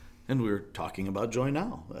And we're talking about joy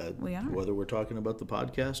now. We are. Whether we're talking about the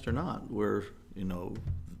podcast or not, the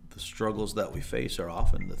struggles that we face are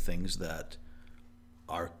often the things that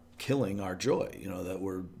are killing our joy. That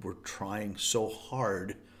we're trying so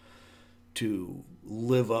hard to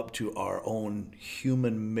live up to our own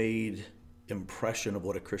human-made impression of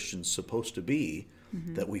what a Christian's supposed to be,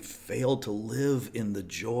 that we fail to live in the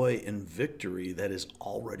joy and victory that is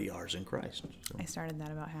already ours in Christ. So. I started that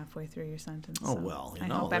about halfway through your sentence. Oh, so well, I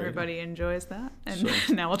hope everybody enjoys that, and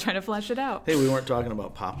So- now we'll try to flesh it out. Hey, we weren't talking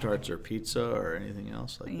about Pop-Tarts or pizza or anything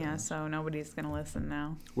else like that. Yeah, so nobody's going to listen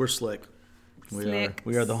now. We're slick. Slick.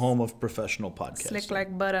 We are the home of professional podcasting. Slick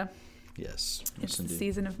like butter. Yes. It's Yes, the indeed.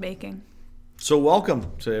 season of baking. So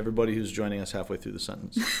welcome to everybody who's joining us halfway through the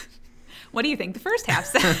sentence. What do you think the first half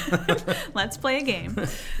said? Let's play a game.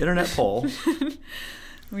 Internet poll.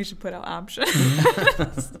 We should put out options.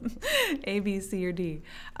 A, B, C, or D.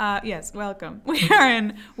 Yes, welcome. We are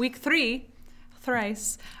in week 3,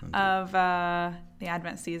 thrice, of the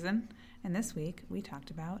Advent season. And this week we talked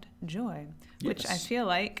about joy, which I Yes. feel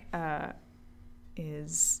like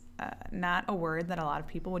is not a word that a lot of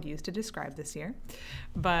people would use to describe this year.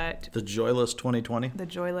 But The joyless 2020. the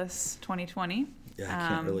joyless 2020. Yeah, I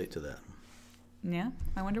can't relate to that. Yeah,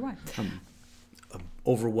 I wonder why. I'm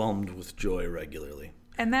overwhelmed with joy regularly.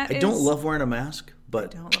 And that I is... don't love wearing a mask, but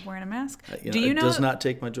Don't love wearing a mask. do Do you it know does not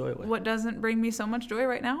take my joy away. what doesn't bring me so much joy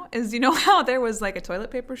right now is, how there was like a toilet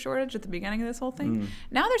paper shortage at the beginning of this whole thing?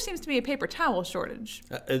 Now there seems to be a paper towel shortage.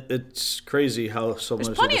 It's crazy how so much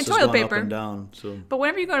of plenty this of has toilet gone up paper. and down. So But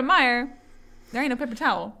whenever you go to Meijer, there ain't no paper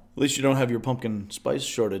towel. at least you don't have your pumpkin spice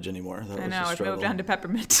shortage anymore. That I was know, a I've struggle. moved on to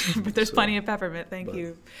peppermint, but there's plenty of peppermint. Thank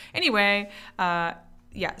you. Anyway,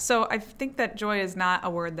 yeah, so I think that joy is not a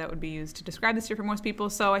word that would be used to describe this year for most people.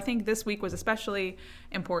 So I think this week was especially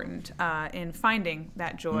important in finding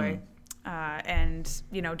that joy and,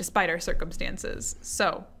 despite our circumstances.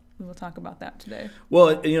 So we will talk about that today. Well,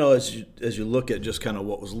 as you look at just kind of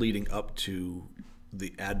what was leading up to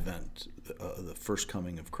the Advent, the first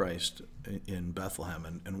coming of Christ in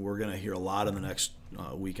Bethlehem, and we're going to hear a lot in the next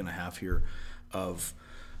week and a half here of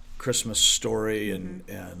Christmas story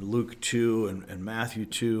and Luke 2 and Matthew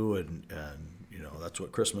 2 and that's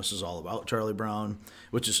what Christmas is all about, Charlie Brown,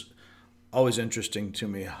 which is always interesting to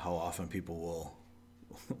me how often people will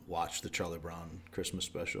watch the Charlie Brown Christmas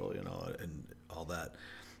special, and all that,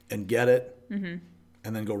 and get it,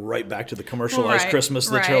 and then go right back to the commercialized Christmas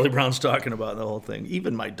that Charlie Brown's talking about and the whole thing.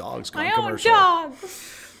 Even my dog's gone commercial. My own dog!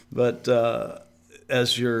 But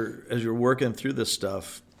as you're working through this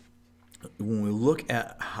stuff, when we look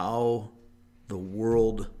at how the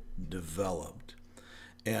world developed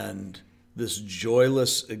and this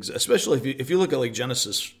joyless, especially if you look at like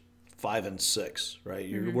Genesis 5 and 6, right?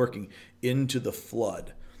 You're working into the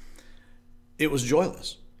flood. It was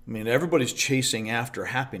joyless. I mean, everybody's chasing after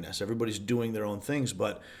happiness. Everybody's doing their own things.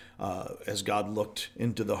 But as God looked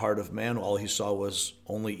into the heart of man, all he saw was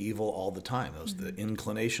only evil all the time. That was the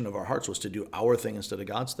inclination of our hearts, was to do our thing instead of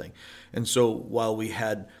God's thing. And so while we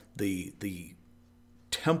had the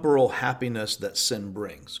temporal happiness that sin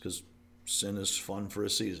brings, because sin is fun for a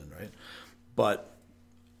season, right? But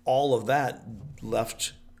all of that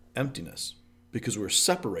left emptiness because we're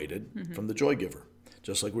separated from the joy giver,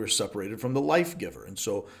 just like we were separated from the life giver. And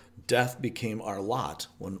so death became our lot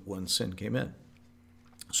when sin came in.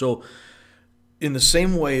 So in the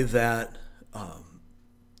same way that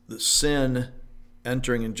the sin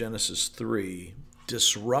entering in Genesis 3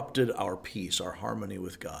 disrupted our peace, our harmony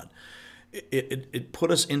with God, it put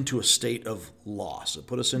us into a state of loss. It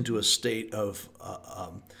put us into a state of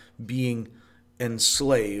being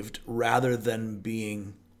enslaved rather than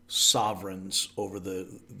being sovereigns over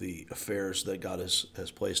the affairs that God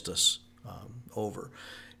has placed us over.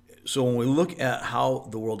 So when we look at how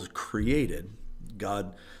the world is created,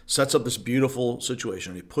 God sets up this beautiful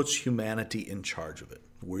situation. He puts humanity in charge of it.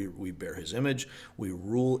 We bear his image. We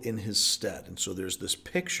rule in his stead. And so there's this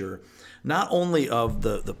picture not only of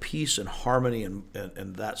the peace and harmony and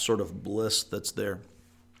that sort of bliss that's there,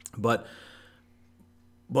 but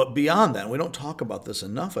beyond that, and we don't talk about this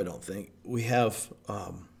enough, I don't think, we have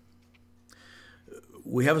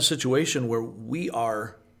a situation where we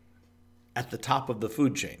are at the top of the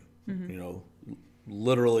food chain,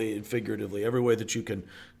 literally and figuratively, every way that you can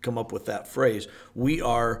come up with that phrase. We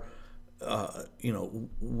are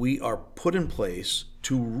put in place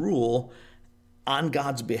to rule on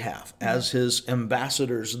God's behalf. As his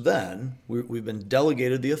ambassadors then, we've been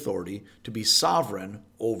delegated the authority to be sovereign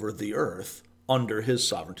over the earth under his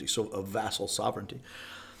sovereignty, so a vassal sovereignty.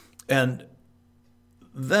 And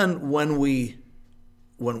then when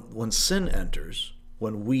sin enters,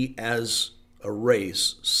 when we as a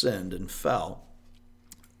race sinned and fell,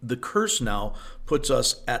 the curse now puts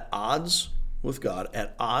us at odds with God,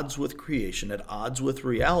 at odds with creation, at odds with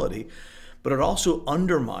reality, but it also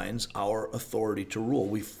undermines our authority to rule.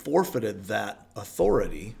 We forfeited that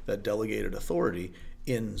authority, that delegated authority,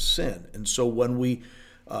 in sin. And so when we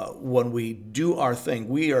do our thing,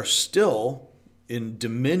 we are still in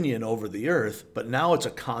dominion over the earth, but now it's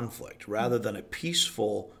a conflict rather than a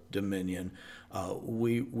peaceful dominion.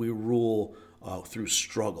 We rule through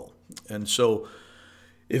struggle. And so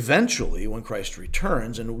eventually, when Christ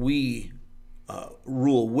returns and we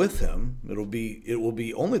rule with him, it will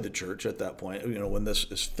be only the church at that point. When this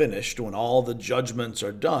is finished, when all the judgments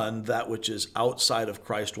are done, that which is outside of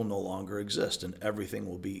Christ will no longer exist, and everything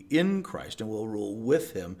will be in Christ, and we'll rule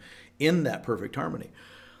with him in that perfect harmony.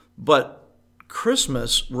 But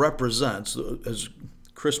Christmas represents, as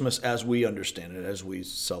Christmas as we understand it, as we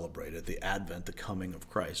celebrate it, the Advent, the coming of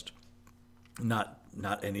Christ, not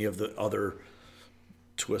any of the other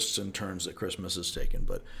twists and turns that Christmas has taken,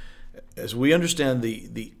 but as we understand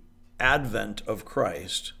the advent of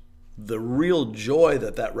Christ, the real joy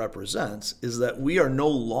that represents is that we are no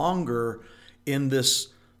longer in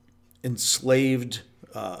this enslaved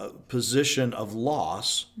position of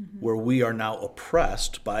loss where we are now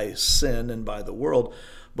oppressed by sin and by the world,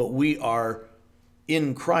 but we are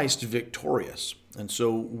in Christ victorious. And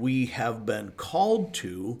so we have been called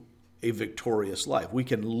to a victorious life. We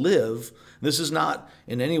can live. This is not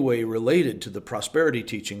in any way related to the prosperity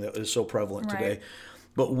teaching that is so prevalent today,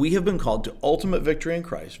 but we have been called to ultimate victory in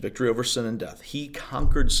Christ, victory over sin and death. He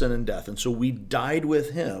conquered sin and death, and so we died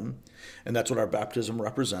with him, and that's what our baptism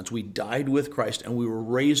represents. We died with Christ, and we were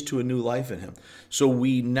raised to a new life in him. So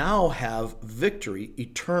we now have victory,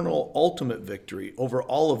 eternal, ultimate victory over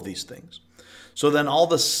all of these things. So then all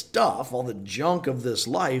the stuff, all the junk of this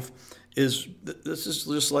life this is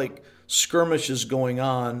just like skirmishes going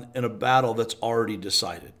on in a battle that's already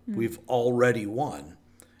decided. We've already won.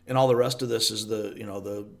 And all the rest of this is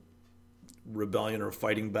the rebellion or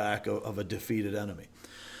fighting back of a defeated enemy.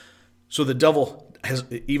 So the devil has,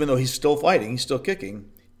 even though he's still fighting, he's still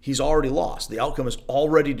kicking, he's already lost. The outcome is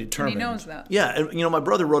already determined. And he knows that. Yeah, and my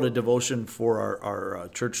brother wrote a devotion for our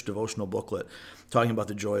church devotional booklet talking about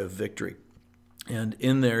the joy of victory. And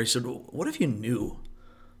in there he said, what if you knew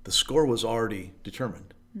the score was already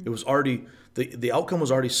determined? It was already, the outcome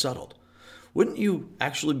was already settled. Wouldn't you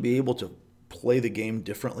actually be able to play the game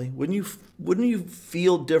differently? Wouldn't you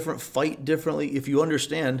feel different, fight differently if you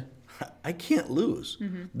understand, I can't lose.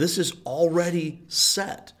 This is already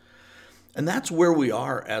set. And that's where we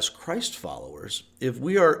are as Christ followers. If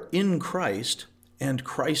we are in Christ and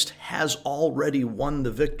Christ has already won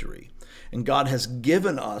the victory, and God has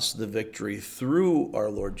given us the victory through our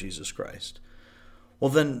Lord Jesus Christ, well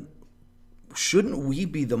then, shouldn't we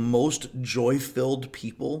be the most joy-filled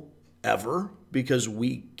people ever because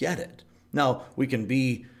we get it? Now, we can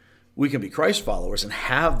be Christ followers and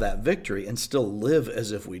have that victory and still live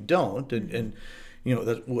as if we don't. And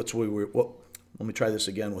that's what's let me try this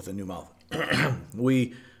again with a new mouth.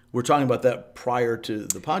 We're talking about that prior to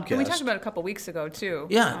the podcast. And we talked about it a couple weeks ago too.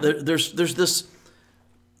 Yeah, there's this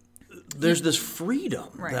freedom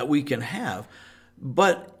that we can have,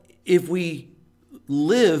 but if we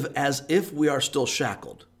live as if we are still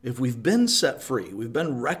shackled, if we've been set free, we've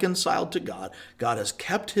been reconciled to God, God has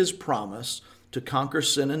kept his promise to conquer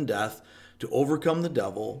sin and death, to overcome the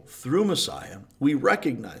devil through Messiah, we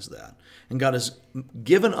recognize that. And God has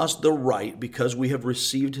given us the right, because we have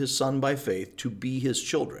received his Son by faith, to be his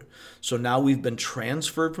children. So now we've been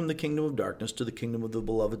transferred from the kingdom of darkness to the kingdom of the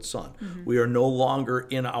beloved Son. We are no longer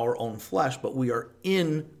in our own flesh, but we are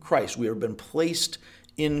in Christ. We have been placed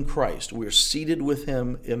in Christ. We are seated with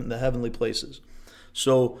him in the heavenly places.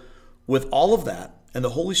 So with all of that, and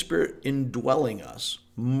the Holy Spirit indwelling us,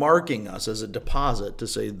 marking us as a deposit to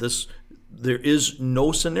say this, there is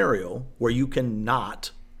no scenario where you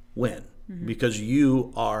cannot win because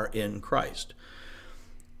you are in Christ.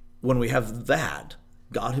 When we have that,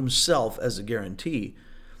 God himself as a guarantee,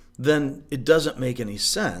 then it doesn't make any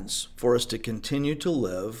sense for us to continue to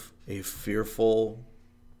live a fearful,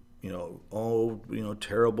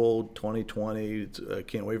 terrible 2020. I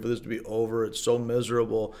can't wait for this to be over. It's so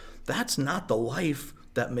miserable. That's not the life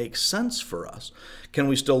that makes sense for us. Can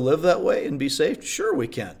we still live that way and be safe? Sure we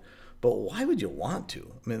can. But why would you want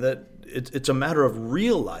to? I mean, it's a matter of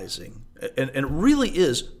realizing, and it really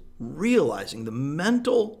is realizing the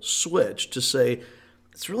mental switch to say,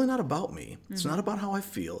 it's really not about me. It's not about how I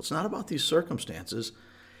feel. It's not about these circumstances.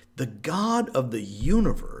 The God of the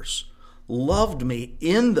universe loved me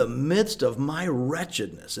in the midst of my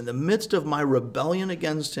wretchedness, in the midst of my rebellion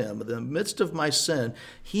against him, in the midst of my sin.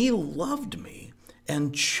 He loved me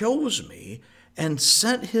and chose me and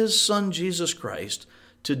sent his son Jesus Christ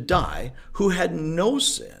to die, who had no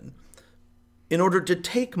sin, in order to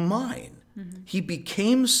take mine. He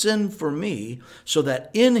became sin for me so that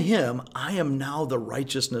in him I am now the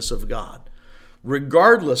righteousness of God.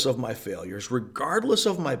 Regardless of my failures, regardless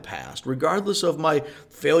of my past, regardless of my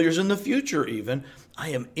failures in the future even, I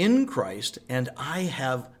am in Christ and I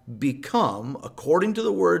have become, according to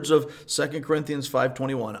the words of 2 Corinthians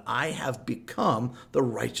 5:21, I have become the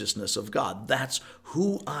righteousness of God. That's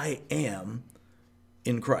who I am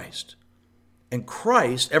in Christ. And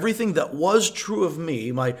Christ, everything that was true of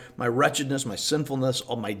me, my wretchedness, my sinfulness,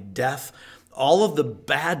 all my death, all of the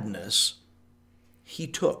badness, he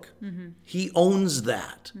took. He owns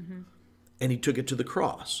that. And he took it to the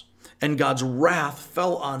cross. And God's wrath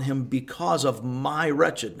fell on him because of my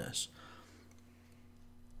wretchedness.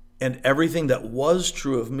 And everything that was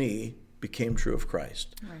true of me became true of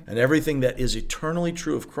Christ. Right. And everything that is eternally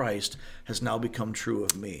true of Christ has now become true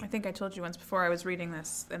of me. I think I told you once before, I was reading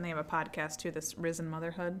this, and they have a podcast too, this Risen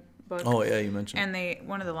Motherhood book. Oh, yeah, you mentioned. And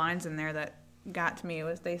one of the lines in there that got to me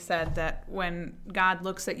was they said that when God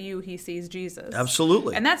looks at you, he sees Jesus.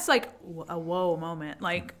 Absolutely. And that's like a whoa moment.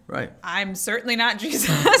 Like, right. I'm certainly not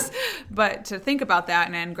Jesus. But to think about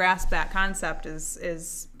that and grasp that concept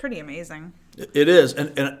is pretty amazing. It is.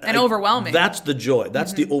 And overwhelming. That's the joy.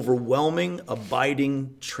 That's the overwhelming,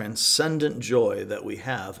 abiding, transcendent joy that we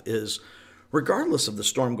have is, regardless of the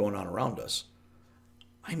storm going on around us,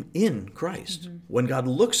 I'm in Christ. When God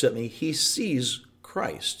looks at me, he sees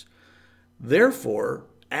Christ. Therefore,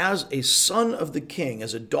 as a son of the King,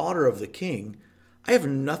 as a daughter of the King, I have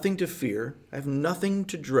nothing to fear. I have nothing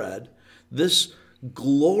to dread. This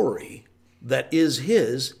glory that is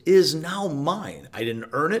his is now mine. I didn't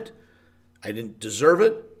earn it. I didn't deserve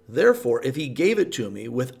it. Therefore, if he gave it to me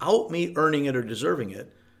without me earning it or deserving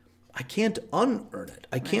it, I can't unearn it.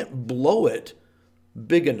 I can't blow it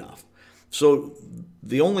big enough. So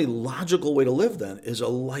the only logical way to live then is a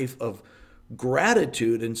life of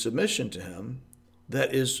gratitude and submission to him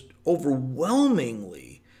that is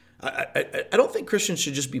overwhelmingly. I don't think Christians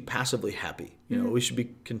should just be passively happy. We should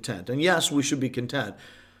be content. And yes, we should be content.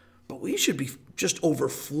 But we should be just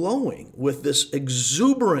overflowing with this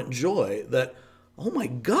exuberant joy that, oh my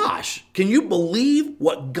gosh, can you believe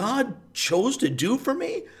what God chose to do for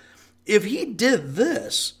me? If he did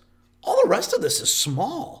this, all the rest of this is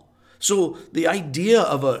small. So the idea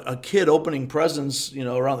of a kid opening presents,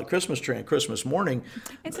 around the Christmas tree on Christmas morning.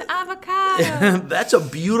 It's an avocado. That's a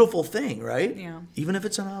beautiful thing, right? Yeah. Even if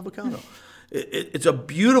it's an avocado. It's a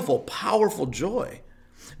beautiful, powerful joy.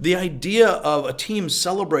 The idea of a team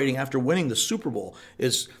celebrating after winning the Super Bowl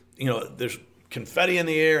is, there's confetti in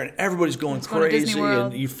the air and everybody's going crazy,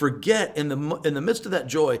 and you forget in the midst of that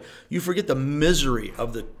joy, you forget the misery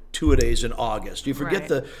of the two-a-days in August. You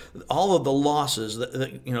forget all of the losses.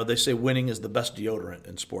 That they say winning is the best deodorant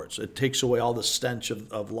in sports. It takes away all the stench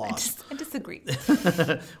of loss. I disagree.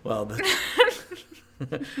 Well,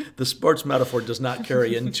 the sports metaphor does not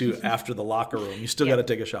carry into after the locker room. You still got to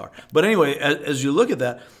take a shower. But anyway, as you look at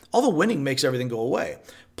that, all the winning makes everything go away.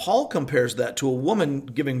 Paul compares that to a woman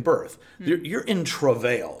giving birth. You're in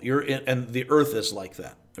travail. And the earth is like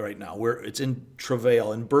that right now, where it's in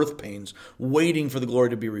travail and birth pains, waiting for the glory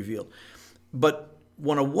to be revealed. But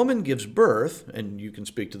when a woman gives birth, and you can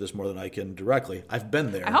speak to this more than I can directly, I've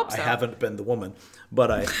been there. I hope so. I haven't been the woman, but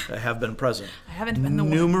I have been present. I haven't been the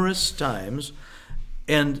woman. Numerous times.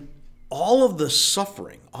 And all of the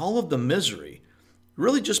suffering, all of the misery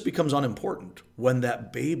really just becomes unimportant when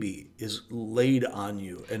that baby is laid on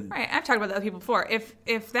you. And right, I've talked about that with people before.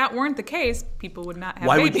 If that weren't the case, people would not have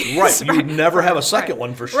babies. You'd never have a second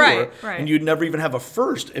one for sure, right. And you'd never even have a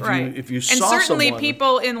first if you saw someone. And certainly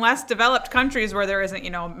people in less developed countries where there isn't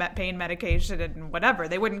pain medication and whatever,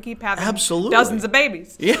 they wouldn't keep having dozens of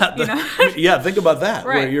babies. Yeah, yeah. Think about that,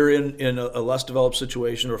 right. where you're in a less developed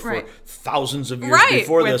situation, or for thousands of years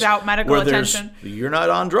before this, without medical attention. You're not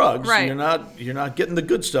on drugs. Right. You're not getting the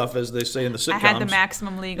good stuff, as they say in the sitcoms. I had the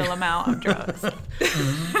maximum legal amount of drugs.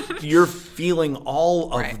 You're feeling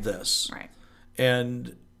all of this. Right.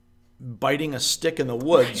 And biting a stick in the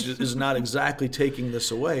woods is not exactly taking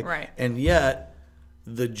this away. Right. And yet,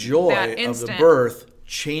 the joy of the birth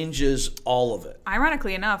changes all of it.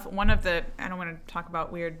 Ironically enough, I don't want to talk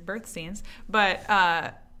about weird birth scenes, but,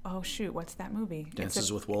 what's that movie?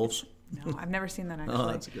 Dances with Wolves? No, I've never seen that actually. Oh,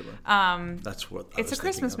 that's a good one. That's what I was It's a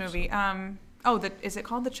Christmas thinking movie. Is it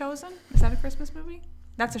called The Chosen? Is that a Christmas movie?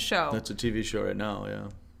 That's a show. That's a TV show right now, yeah.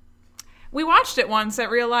 We watched it once at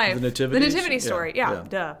Real Life. The Nativity Story. Yeah,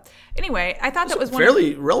 duh. Anyway, I thought that was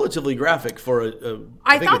relatively graphic for a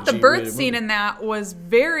I thought the birth scene in that was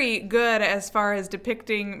very good as far as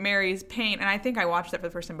depicting Mary's pain, and I think I watched that for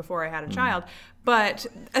the first time before I had a child, but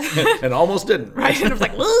and almost didn't. Right, and I was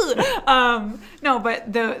like, no,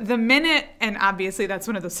 but the minute, and obviously that's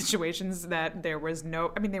one of those situations that there was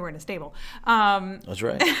no. I mean, they were in a stable. That's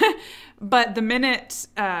right. But the minute,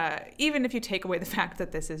 even if you take away the fact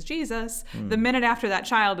that this is Jesus, the minute after that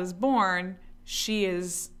child is born, she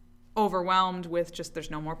is overwhelmed with just there's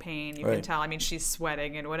no more pain. You can tell. I mean, she's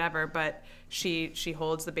sweating and whatever, but she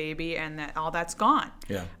holds the baby and all that's gone.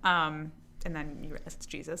 Yeah. And then you realize it's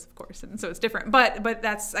Jesus, of course, and so it's different. But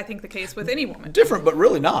that's I think the case with any woman. Different, but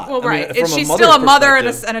really not. Well, right. I mean, she's still a mother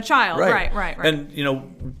and a child. Right. And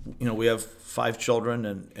we have 5 children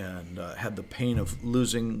and had the pain of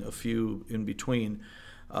losing a few in between.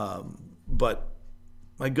 But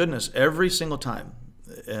my goodness, every single time,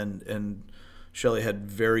 and Shelley had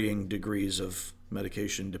varying degrees of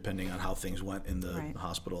medication depending on how things went in the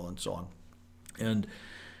hospital and so on. And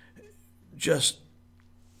just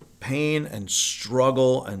pain and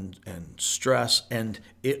struggle and stress, and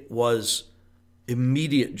it was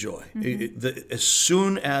immediate joy. As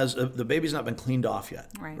soon as the baby's not been cleaned off yet,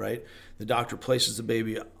 right? The doctor places the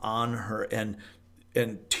baby on her, and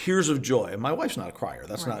tears of joy. And my wife's not a crier.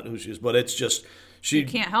 That's not who she is. But it's just you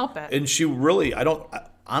can't help it. And she really,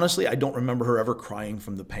 honestly, I don't remember her ever crying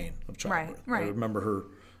from the pain of childbirth. Right. I remember her,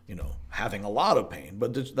 having a lot of pain,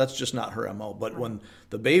 but that's just not her MO. But when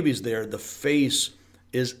the baby's there, the face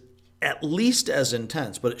is at least as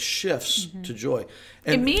intense, but it shifts to joy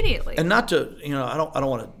immediately. And not to, I don't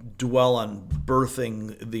want to dwell on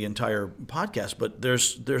birthing the entire podcast, but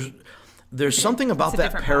there's something about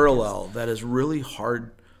that parallel that is really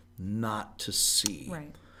hard not to see.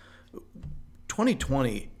 Right.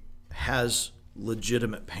 2020 has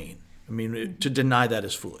legitimate pain. I mean, to deny that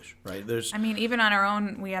is foolish, right? Even on our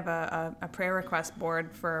own, we have a prayer request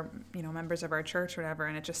board for, members of our church or whatever,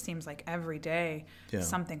 and it just seems like every day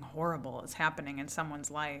something horrible is happening in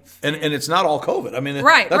someone's life. And it's not all COVID. I mean,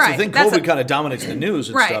 that's the thing. COVID kind of dominates the news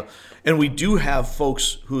and stuff. And we do have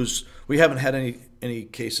folks we haven't had any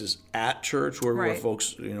cases at church where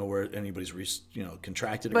folks, where anybody's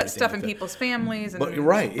contracted or anything. But stuff like in people's families. But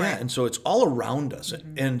and so it's all around us.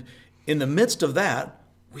 And in the midst of that,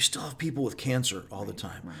 we still have people with cancer all the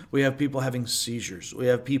time. Right. We have people having seizures. We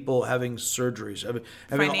have people having surgeries,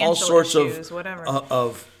 having all sorts issues,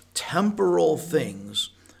 of temporal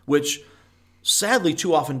things, which sadly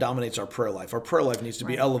too often dominates our prayer life. Our prayer life needs to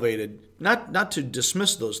be elevated, not to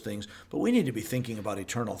dismiss those things, but we need to be thinking about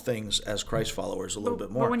eternal things as Christ followers a little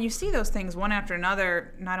bit more. But when you see those things one after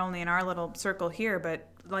another, not only in our little circle here, but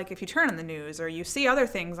like if you turn on the news or you see other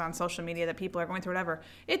things on social media that people are going through, whatever,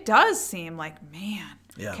 it does seem like, man,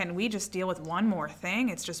 can we just deal with one more thing?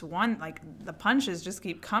 It's just one, like the punches just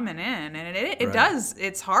keep coming in. And it does,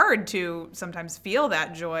 it's hard to sometimes feel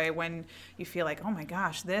that joy when you feel like, oh my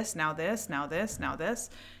gosh, this, now this, now this, now this.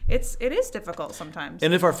 It is difficult sometimes.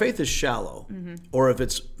 And if our faith is shallow or if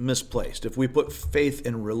it's misplaced, if we put faith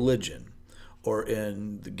in religion or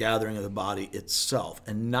in the gathering of the body itself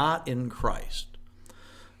and not in Christ,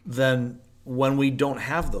 then when we don't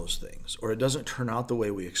have those things or it doesn't turn out the way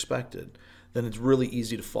we expected, then it's really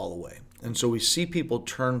easy to fall away. And so we see people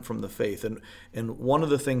turn from the faith. And one of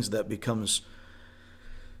the things that becomes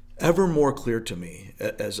ever more clear to me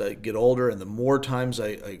as I get older and the more times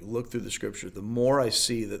I look through the scripture, the more I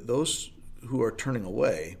see that those who are turning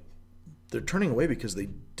away, they're turning away because they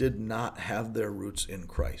did not have their roots in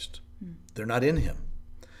Christ. They're not in him.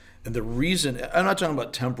 And the reason, I'm not talking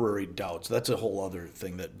about temporary doubts. That's a whole other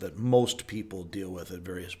thing that most people deal with at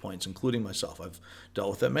various points, including myself. I've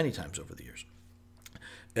dealt with that many times over the years.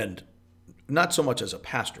 And not so much as a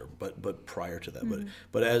pastor, but prior to that.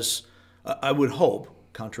 But as I would hope,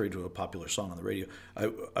 contrary to a popular song on the radio,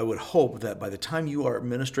 I would hope that by the time you are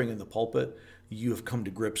ministering in the pulpit, you have come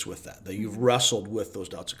to grips with that you've wrestled with those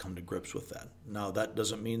doubts and come to grips with that. Now, that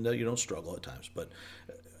doesn't mean that you don't struggle at times, but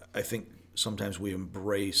I think sometimes we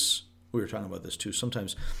embrace, we were talking about this too,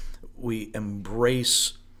 sometimes we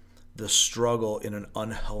embrace the struggle in an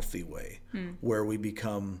unhealthy way where we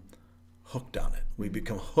become hooked on it. We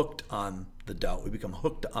become hooked on the doubt. We become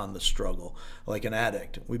hooked on the struggle like an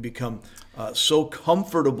addict. We become so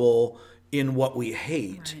comfortable in what we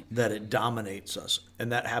hate that it dominates us.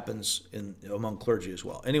 And that happens among clergy as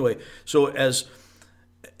well. Anyway, so as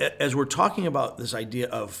we're talking about this idea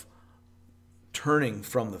of turning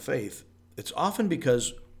from the faith, it's often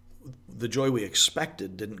because the joy we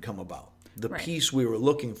expected didn't come about. The Right. peace we were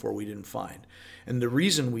looking for, we didn't find. And the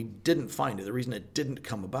reason we didn't find it, the reason it didn't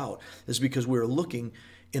come about, is because we were looking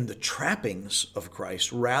in the trappings of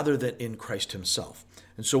Christ rather than in Christ himself.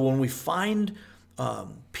 And so when we find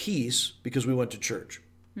peace because we went to church,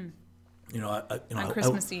 On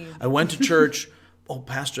Christmas Eve. I went to church. Oh,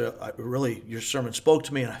 Pastor, your sermon spoke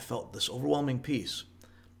to me, and I felt this overwhelming peace.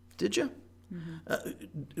 Did you?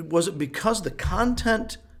 Was it because the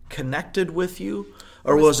content connected with you,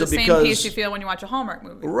 or was it because the same peace you feel when you watch a Hallmark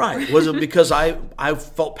movie? Right? Was it because I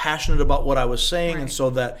felt passionate about what I was saying, and Right.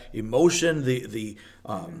 so that emotion,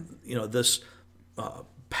 this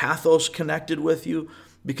pathos connected with you?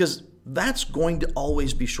 Because that's going to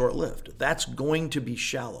always be short-lived. That's going to be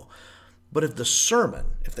shallow. But if the sermon,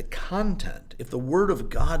 if the content, if the Word of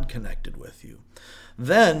God connected with you,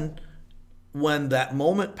 then when that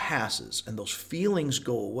moment passes and those feelings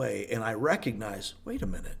go away and I recognize, wait a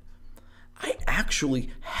minute, I actually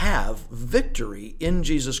have victory in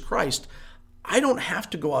Jesus Christ. I don't have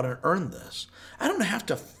to go out and earn this. I don't have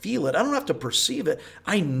to feel it. I don't have to perceive it.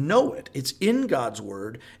 I know it. It's in God's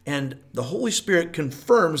Word, and the Holy Spirit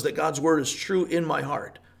confirms that God's Word is true in my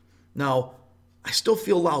heart. Now, I still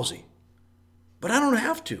feel lousy, but I don't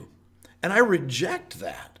have to. And I reject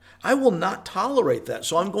that. I will not tolerate that.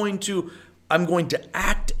 So I'm going to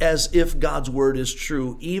act as if God's Word is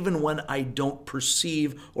true, even when I don't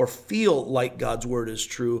perceive or feel like God's Word is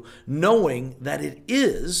true, knowing that it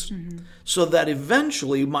is, so that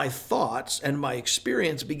eventually my thoughts and my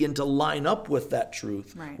experience begin to line up with that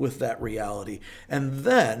truth, Right. with that reality. And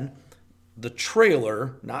then the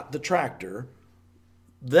trailer, not the tractor,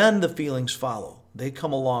 then the feelings follow. They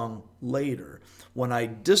come along later when I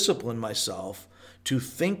discipline myself to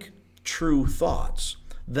think true thoughts.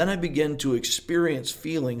 Then I begin to experience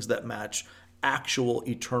feelings that match actual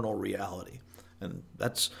eternal reality. And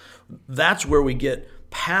that's where we get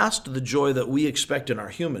past the joy that we expect in our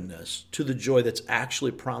humanness to the joy that's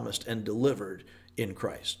actually promised and delivered in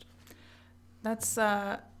Christ. That's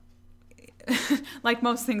like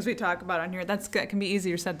most things we talk about on here. That can be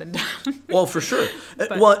easier said than done. Well, for sure.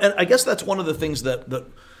 Well, and I guess that's one of the things that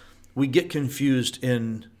we get confused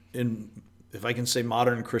in, if I can say,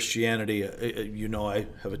 modern Christianity. I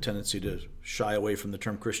have a tendency to shy away from the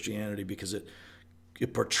term Christianity because it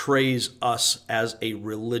portrays us as a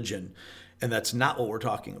religion, and that's not what we're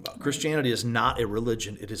talking about. Christianity is not a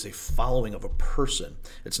religion. It is a following of a person.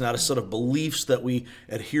 It's not a set of beliefs that we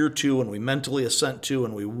adhere to and we mentally assent to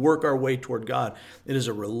and we work our way toward God. It is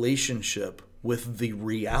a relationship with the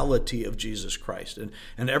reality of Jesus Christ.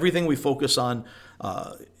 And everything we focus on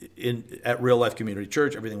at Real Life Community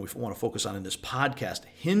Church, everything we want to focus on in this podcast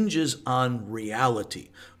hinges on reality.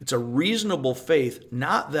 It's a reasonable faith,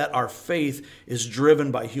 not that our faith is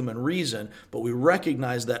driven by human reason, but we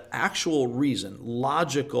recognize that actual reason,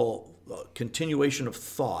 logical continuation of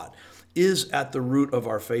thought, is at the root of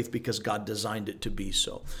our faith because God designed it to be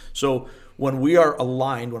so. So when we are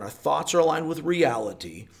aligned, when our thoughts are aligned with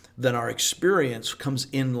reality, then our experience comes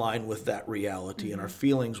in line with that reality, and our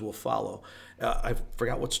feelings will follow. I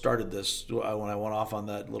forgot what started this when I went off on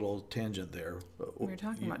that little tangent there. We were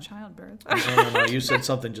talking about childbirth. No. You said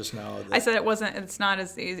something just now. I said it's not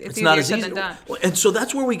as easy. It's not easier as said easy. than done. And so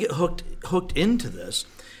that's where we get hooked into this.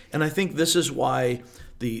 And I think this is why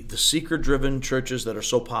the seeker-driven churches that are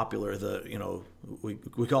so popular, we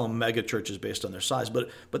call them mega churches based on their size,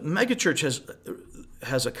 but mega church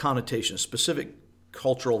has a connotation, a specific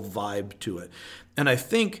cultural vibe to it. And I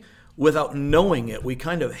think without knowing it, we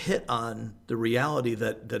kind of hit on the reality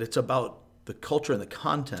that it's about the culture and the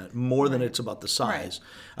content more than it's about the size.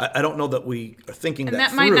 Right. I don't know that we are thinking and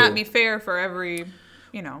that might not be fair for every,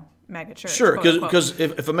 mega church. Sure, because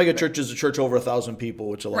if a mega church is a church over 1,000 people,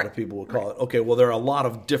 which a lot of people would call it, okay, well, there are a lot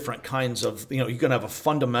of different kinds of, you can have a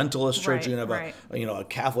fundamentalist church, you can have a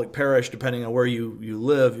Catholic parish, depending on where you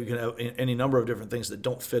live, you can have any number of different things that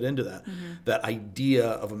don't fit into that idea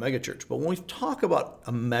of a mega church. But when we talk about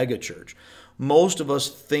a mega church, most of us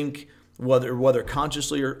think, whether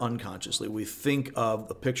consciously or unconsciously, we think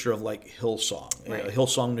of a picture of like Hillsong,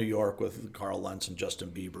 Hillsong, New York, with Carl Lentz and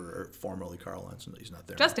Justin Bieber, or formerly Carl Lentz, and he's not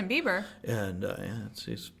there. Justin Bieber. And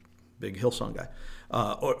he's a big Hillsong guy.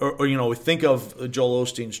 Or we think of Joel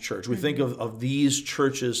Osteen's church. We think of these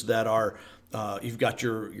churches that are, you've got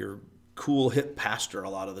your cool hip pastor a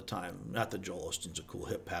lot of the time. Not that Joel Osteen's a cool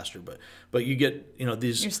hip pastor, but you get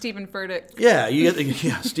these. You're Stephen Furtick. Yeah, you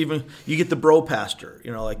get Stephen. You get the bro pastor,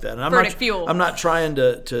 like that. And I'm not trying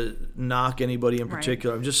to knock anybody in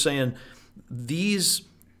particular. I'm just saying these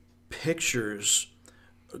pictures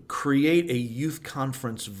create a youth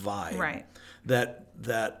conference vibe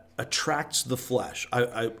that attracts the flesh.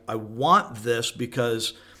 I want this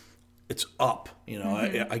because it's up.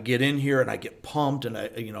 I get in here and I get pumped, and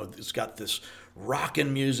it's got this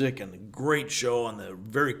rockin' music and a great show and the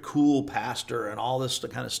very cool pastor and all this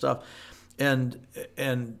kind of stuff, and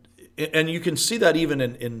you can see that even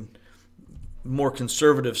in more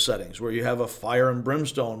conservative settings where you have a fire and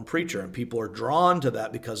brimstone preacher and people are drawn to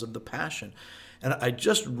that because of the passion. And I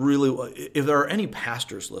just really, if there are any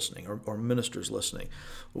pastors listening or ministers listening,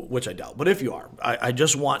 which I doubt, but if you are, I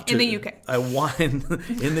just want to... In the UK. I want, in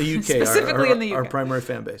the UK, specifically in the UK. Our primary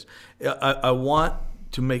fan base. I want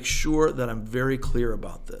to make sure that I'm very clear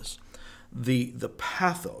about this. The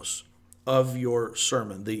pathos of your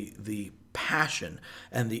sermon, the passion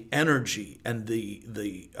and the energy and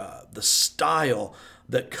the style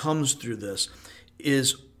that comes through this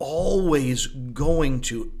is always going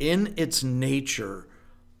to, in its nature,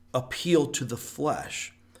 appeal to the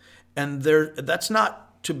flesh. And that's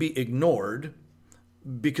not to be ignored,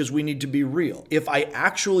 because we need to be real. If I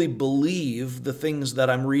actually believe the things that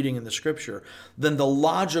I'm reading in the scripture, then the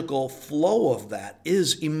logical flow of that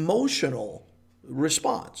is emotional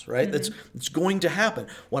response, right? Mm-hmm. It's going to happen.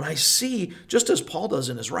 When I see, just as Paul does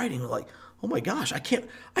in his writing, like, oh my gosh, I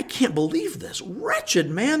can't believe this. Wretched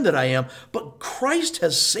man that I am, but Christ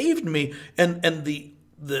has saved me. And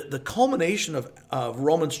the culmination of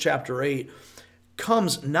Romans chapter 8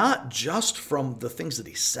 comes not just from the things that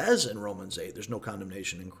he says in Romans 8, there's no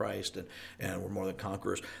condemnation in Christ and we're more than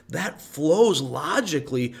conquerors. That flows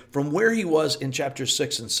logically from where he was in chapters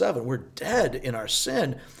 6 and 7. We're dead in our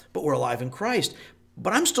sin, but we're alive in Christ.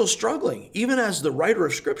 But I'm still struggling. Even as the writer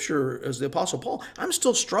of Scripture, as the Apostle Paul, I'm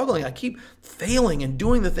still struggling. I keep failing and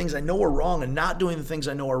doing the things I know are wrong and not doing the things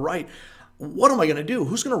I know are right. What am I going to do?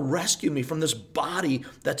 Who's going to rescue me from this body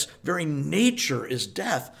that's very nature is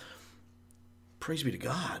death? Praise be to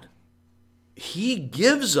God. He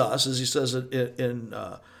gives us, as he says in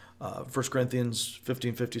 1 Corinthians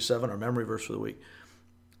 15:57, our memory verse for the week,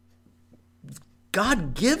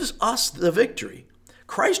 God gives us the victory.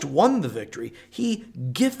 Christ won the victory. He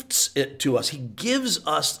gifts it to us. He gives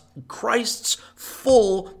us Christ's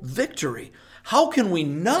full victory. How can we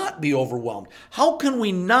not be overwhelmed? How can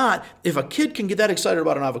we not, if a kid can get that excited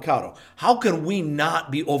about an avocado, how can we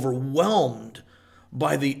not be overwhelmed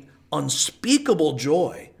by the unspeakable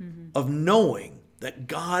joy of knowing that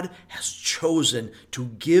God has chosen to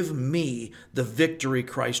give me the victory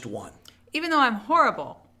Christ won? Even though I'm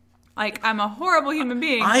horrible. Like, I'm a horrible human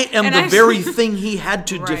being. I am the very thing he had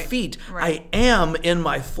to defeat. Right. I am, in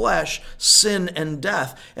my flesh, sin and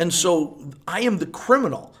death. And so I am the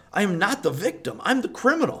criminal. I am not the victim. I'm the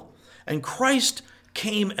criminal. And Christ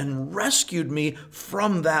came and rescued me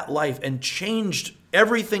from that life and changed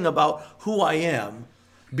everything about who I am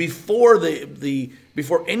before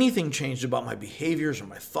before anything changed about my behaviors or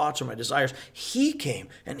my thoughts or my desires. He came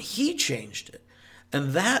and he changed it.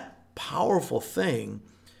 And that powerful thing,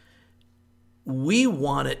 we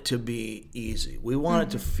want it to be easy. We want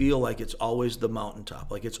it to feel like it's always the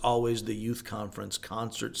mountaintop, like it's always the youth conference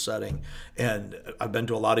concert setting. And I've been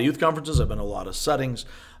to a lot of youth conferences. I've been to a lot of settings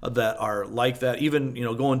that are like that. Even,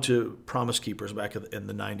 going to Promise Keepers back in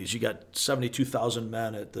the 90s. You got 72,000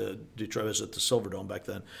 men at the Detroit, at the Silverdome back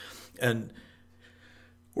then. And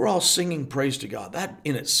we're all singing praise to God. That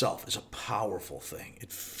in itself is a powerful thing.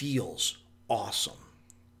 It feels awesome.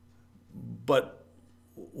 But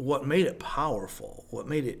what made it powerful, what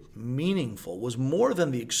made it meaningful, was more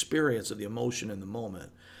than the experience of the emotion in the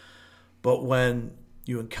moment. But when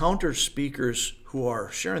you encounter speakers who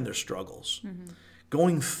are sharing their struggles,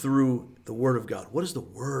 going through the Word of God, what does the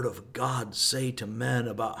Word of God say to men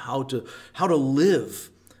about how to live?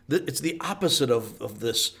 It's the opposite of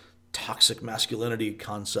this toxic masculinity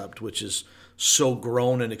concept, which is so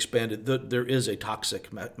grown and expanded. There is a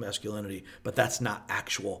toxic masculinity, but that's not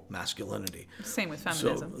actual masculinity. Same with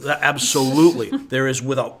feminism. So, absolutely. There is,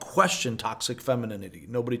 without question, toxic femininity.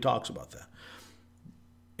 Nobody talks about that.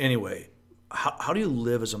 Anyway, how do you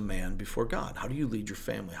live as a man before God? How do you lead your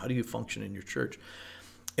family? How do you function in your church?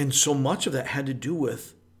 And so much of that had to do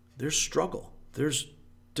with there's struggle. There's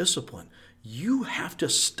discipline. You have to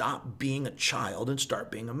stop being a child and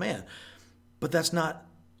start being a man. But that's not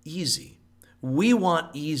easy. We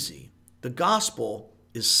want easy. The gospel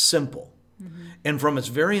is simple. And from its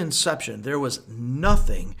very inception, there was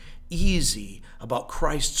nothing easy about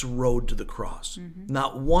Christ's road to the cross.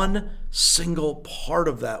 Not one single part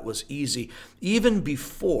of that was easy. Even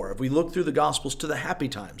before, if we look through the Gospels to the happy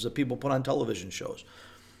times that people put on television shows,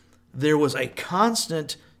 there was a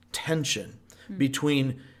constant tension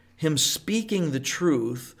between him speaking the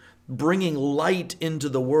truth, bringing light into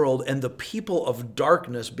the world and the people of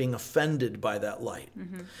darkness being offended by that light.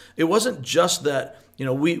 It wasn't just that,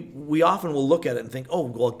 we often will look at it and think, oh,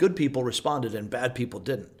 well, good people responded and bad people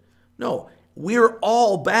didn't. No, we're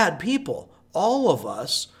all bad people. All of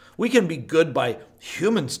us. We can be good by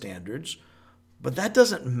human standards, but that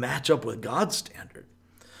doesn't match up with God's standard.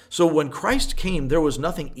 So when Christ came, there was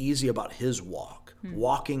nothing easy about his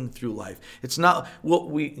walking through life. It's not,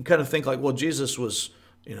 we kind of think like, well, Jesus was,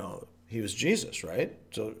 he was Jesus, right?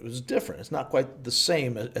 So it was different. It's not quite the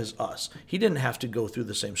same as us. He didn't have to go through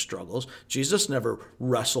the same struggles. Jesus never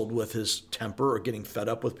wrestled with his temper or getting fed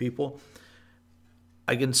up with people.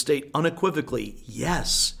 I can state unequivocally,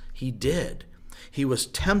 yes, he did. He was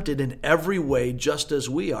tempted in every way just as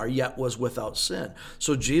we are, yet was without sin.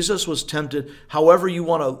 So Jesus was tempted, however you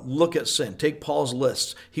want to look at sin. Take Paul's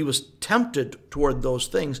lists. He was tempted toward those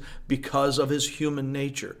things because of his human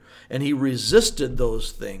nature. And he resisted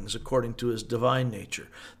those things according to his divine nature.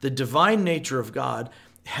 The divine nature of God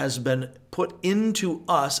has been put into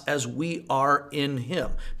us as we are in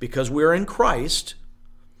him. Because we're in Christ,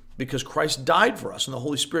 because Christ died for us and the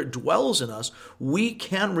Holy Spirit dwells in us, we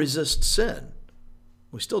can resist sin.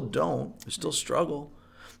 We still don't. We still struggle.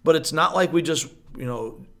 But it's not like we just,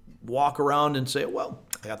 walk around and say, well,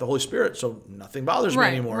 I got the Holy Spirit, so nothing bothers me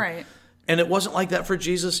anymore. Right. And it wasn't like that for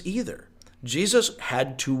Jesus either. Jesus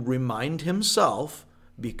had to remind himself,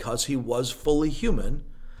 because he was fully human,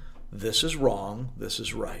 this is wrong, this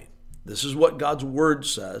is right. This is what God's word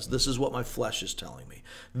says. This is what my flesh is telling me.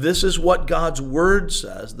 This is what God's word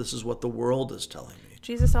says. This is what the world is telling me.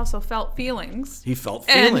 Jesus also felt feelings. He felt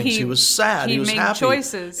feelings. He was sad. He was happy. He made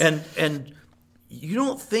choices. And you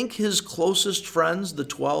don't think his closest friends, the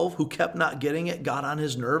 12, who kept not getting it, got on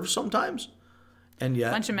his nerves sometimes? And yet,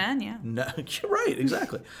 a bunch of men, yeah. No, you're right,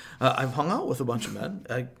 exactly. I've hung out with a bunch of men.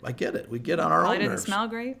 I get it. We get on our own nerves. Didn't smell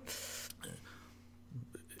great.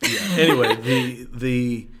 Yeah. Anyway,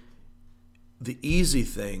 the easy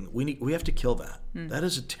thing, we have to kill that. That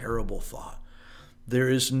is a terrible thought. There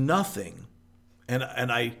is nothing. And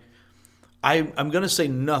I'm going to say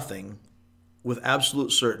nothing with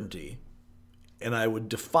absolute certainty, and I would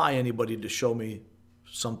defy anybody to show me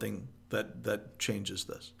something that changes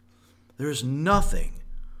this. There is nothing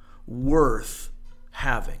worth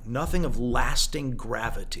having, nothing of lasting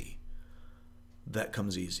gravity that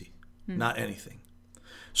comes easy, not anything.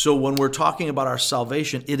 So when we're talking about our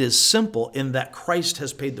salvation, it is simple in that Christ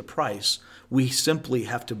has paid the price. We simply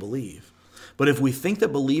have to believe. But if we think that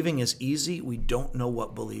believing is easy, we don't know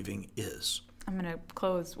what believing is. I'm going to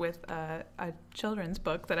close with a children's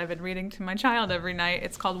book that I've been reading to my child every night.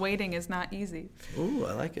 It's called Waiting is Not Easy. Ooh,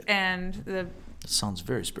 I like it. And it sounds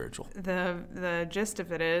very spiritual. The gist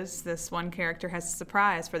of it is this one character has a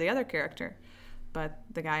surprise for the other character, but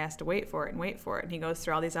the guy has to wait for it. And he goes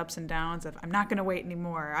through all these ups and downs of, I'm not going to wait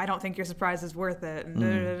anymore. I don't think your surprise is worth it. And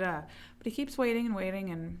But he keeps waiting,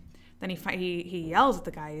 and then he yells at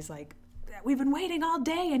the guy. He's like, we've been waiting all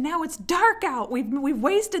day, and now it's dark out. We've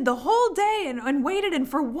wasted the whole day and waited, and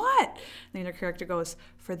for what? And the other character goes,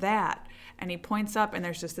 for that. And he points up, and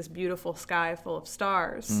there's just this beautiful sky full of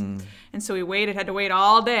stars. And so he had to wait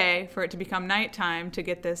all day for it to become nighttime to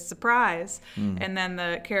get this surprise. And then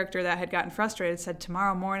the character that had gotten frustrated said,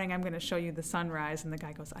 tomorrow morning I'm going to show you the sunrise. And the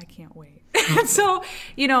guy goes, I can't wait. And so,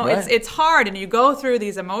 right. It's hard, and you go through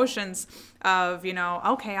these emotions of,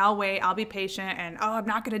 okay, I'll wait, I'll be patient, and I'm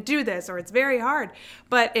not going to do this, or it's very hard.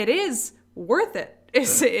 But it is worth it.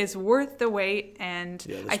 It's worth the wait. And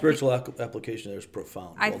the spiritual application there is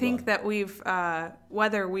profound. I think that we've,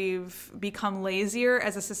 whether we've become lazier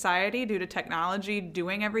as a society due to technology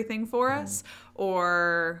doing everything for us,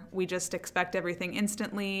 or we just expect everything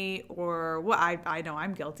instantly, or I know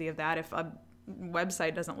I'm guilty of that. If a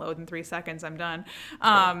website doesn't load in 3 seconds, I'm done.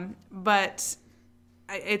 But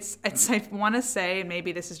I want to say, and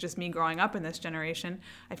maybe this is just me growing up in this generation,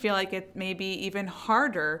 I feel like it may be even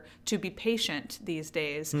harder to be patient these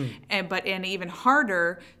days, and even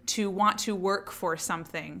harder to want to work for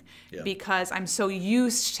something, because I'm so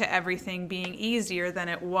used to everything being easier than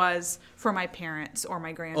it was for my parents or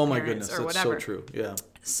my grandparents. Oh my goodness, or that's whatever. so true. Yeah.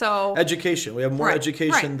 So education, we have more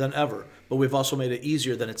education than ever, but we've also made it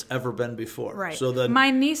easier than it's ever been before. Right. So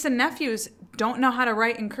my niece and nephews don't know how to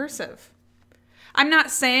write in cursive. I'm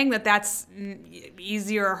not saying that that's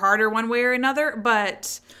easier or harder one way or another,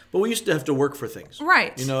 but we used to have to work for things,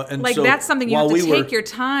 right? And like, so that's something you have to take your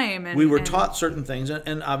time. And we were taught certain things,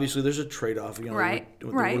 and obviously there's a trade-off. Right.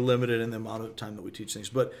 We're limited in the amount of time that we teach things,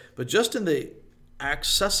 but just in the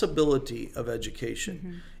accessibility of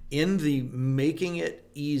education, in the making it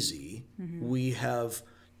easy, we have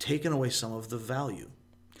taken away some of the value.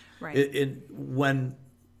 Right.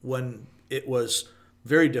 when it was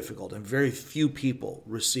very difficult and very few people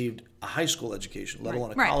received a high school education, let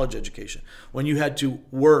alone a college education. When you had to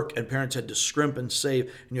work and parents had to scrimp and save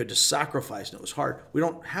and you had to sacrifice and it was hard, we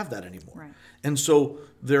don't have that anymore. Right. And so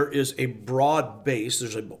there is a broad base,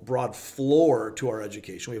 there's a broad floor to our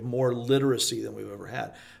education. We have more literacy than we've ever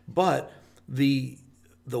had. But the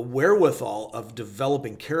wherewithal of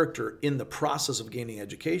developing character in the process of gaining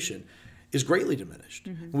education is greatly diminished.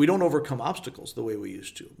 Mm-hmm. We don't overcome obstacles the way we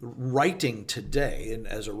used to. Writing today, and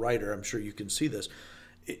as a writer, I'm sure you can see this,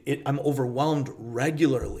 I'm overwhelmed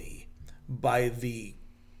regularly by the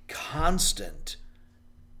constant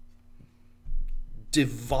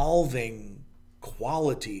devolving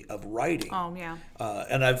quality of writing. Oh, yeah.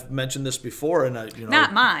 And I've mentioned this before, and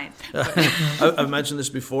not mine. I've mentioned this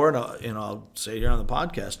before, and I'll say it here on the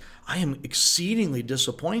podcast. I am exceedingly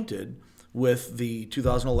disappointed with the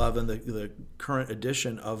 2011, the current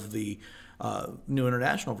edition of the New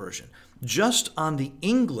International Version. Just on the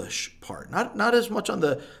English part, not as much on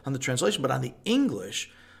the translation, but on the English,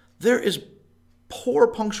 there is poor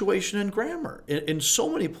punctuation and grammar in so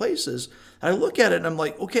many places. I look at it and I'm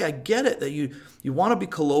like, okay, I get it that you want to be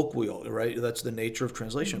colloquial, right? That's the nature of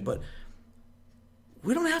translation, but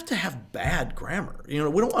we don't have to have bad grammar. We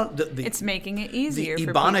don't want it's making it easier the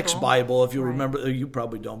for Ebonics people. Bible, if you remember, you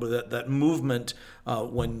probably don't, but that movement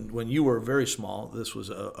when you were very small, this was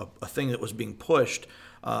a thing that was being pushed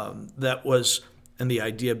that was, and the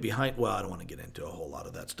idea behind, well, I don't want to get into a whole lot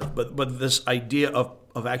of that stuff, but this idea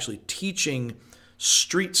of actually teaching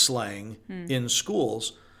street slang in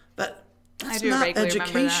schools, that's not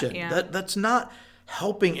education. That's not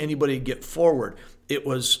helping anybody get forward. It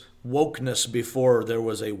was wokeness before there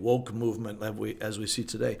was a woke movement as we see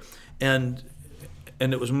today, and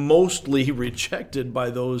it was mostly rejected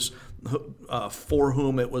by those for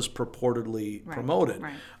whom it was purportedly promoted.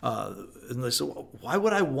 Right. And they said, well, why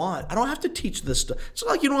would I don't have to teach this stuff. It's not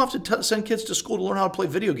like you don't have to send kids to school to learn how to play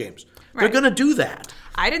video games. Right. They're going to do that.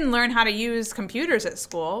 I didn't learn how to use computers at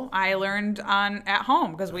school. I learned at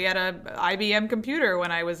home because we had a IBM computer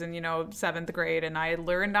when I was in 7th grade, and I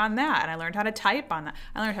learned on that, and I learned how to type on that.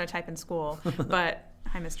 I learned how to type in school, but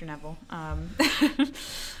hi, Mr. Neville.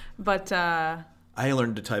 But I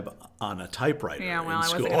learned to type on a typewriter. Yeah, well, in I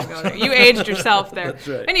school. wasn't going to go there. You aged yourself there. That's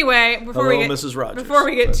right. Anyway, Mrs. Rogers. Before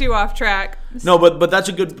we get too off track. No, but that's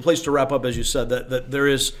a good place to wrap up, as you said. That there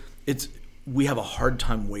is we have a hard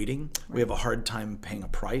time waiting. Right. We have a hard time paying a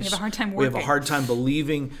price. We have a hard time working. We have a hard time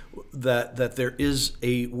believing that there is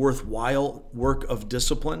a worthwhile work of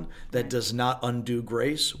discipline that does not undo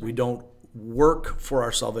grace. We don't work for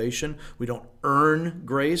our salvation. We don't earn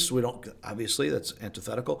grace. We don't, obviously, that's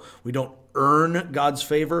antithetical. We don't earn God's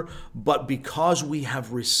favor, but because we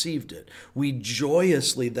have received it, we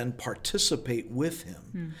joyously then participate with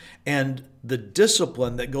Him. And the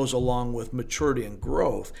discipline that goes along with maturity and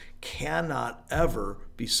growth cannot ever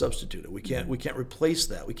be substituted. We can't replace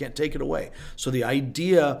that. We can't take it away. So the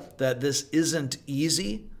idea that this isn't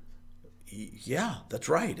easy, yeah, that's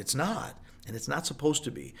right. It's not. And it's not supposed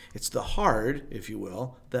to be. It's the hard, if you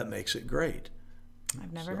will, that makes it great.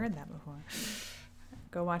 I've never heard that before.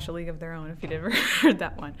 Go watch A League of Their Own if you'd ever heard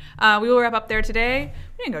that one. We will wrap up there today.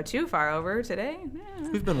 We didn't go too far over today. Yeah.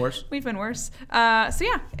 We've been worse. If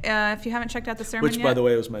you haven't checked out the sermon yet. Which, by the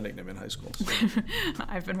way, was my nickname in high school. So.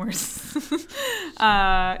 I've been worse.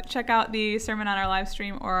 Check out the sermon on our live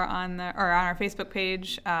stream or on our Facebook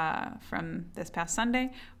page from this past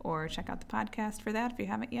Sunday, or check out the podcast for that if you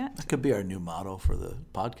haven't yet. That could be our new motto for the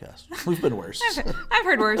podcast. We've been worse. I've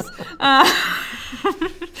heard worse.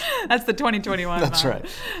 That's the 2021 That's motto. right.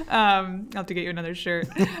 I'll have to get you another shirt.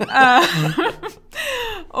 I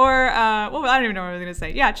don't even know what I was going to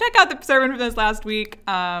say. Yeah, check out the sermon from this last week.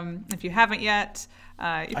 If you haven't yet,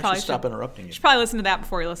 you probably should stop interrupting you. You should probably listen to that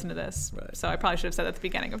before you listen to this. Right. So I probably should have said that at the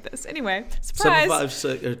beginning of this. Anyway, surprise.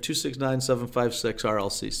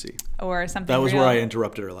 269-756-RLCC. Or something. That was where I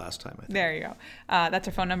interrupted her last time, I think. There you go. That's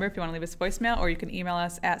our phone number if you want to leave us a voicemail, or you can email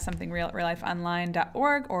us at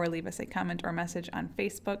somethingreal@reallifeonline.org, or leave us a comment or message on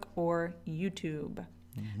Facebook or YouTube.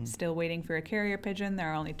 Mm-hmm. Still waiting for a carrier pigeon.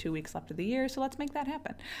 There are only 2 weeks left of the year, so let's make that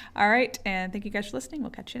happen. All right, and thank you guys for listening.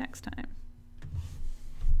 We'll catch you next time.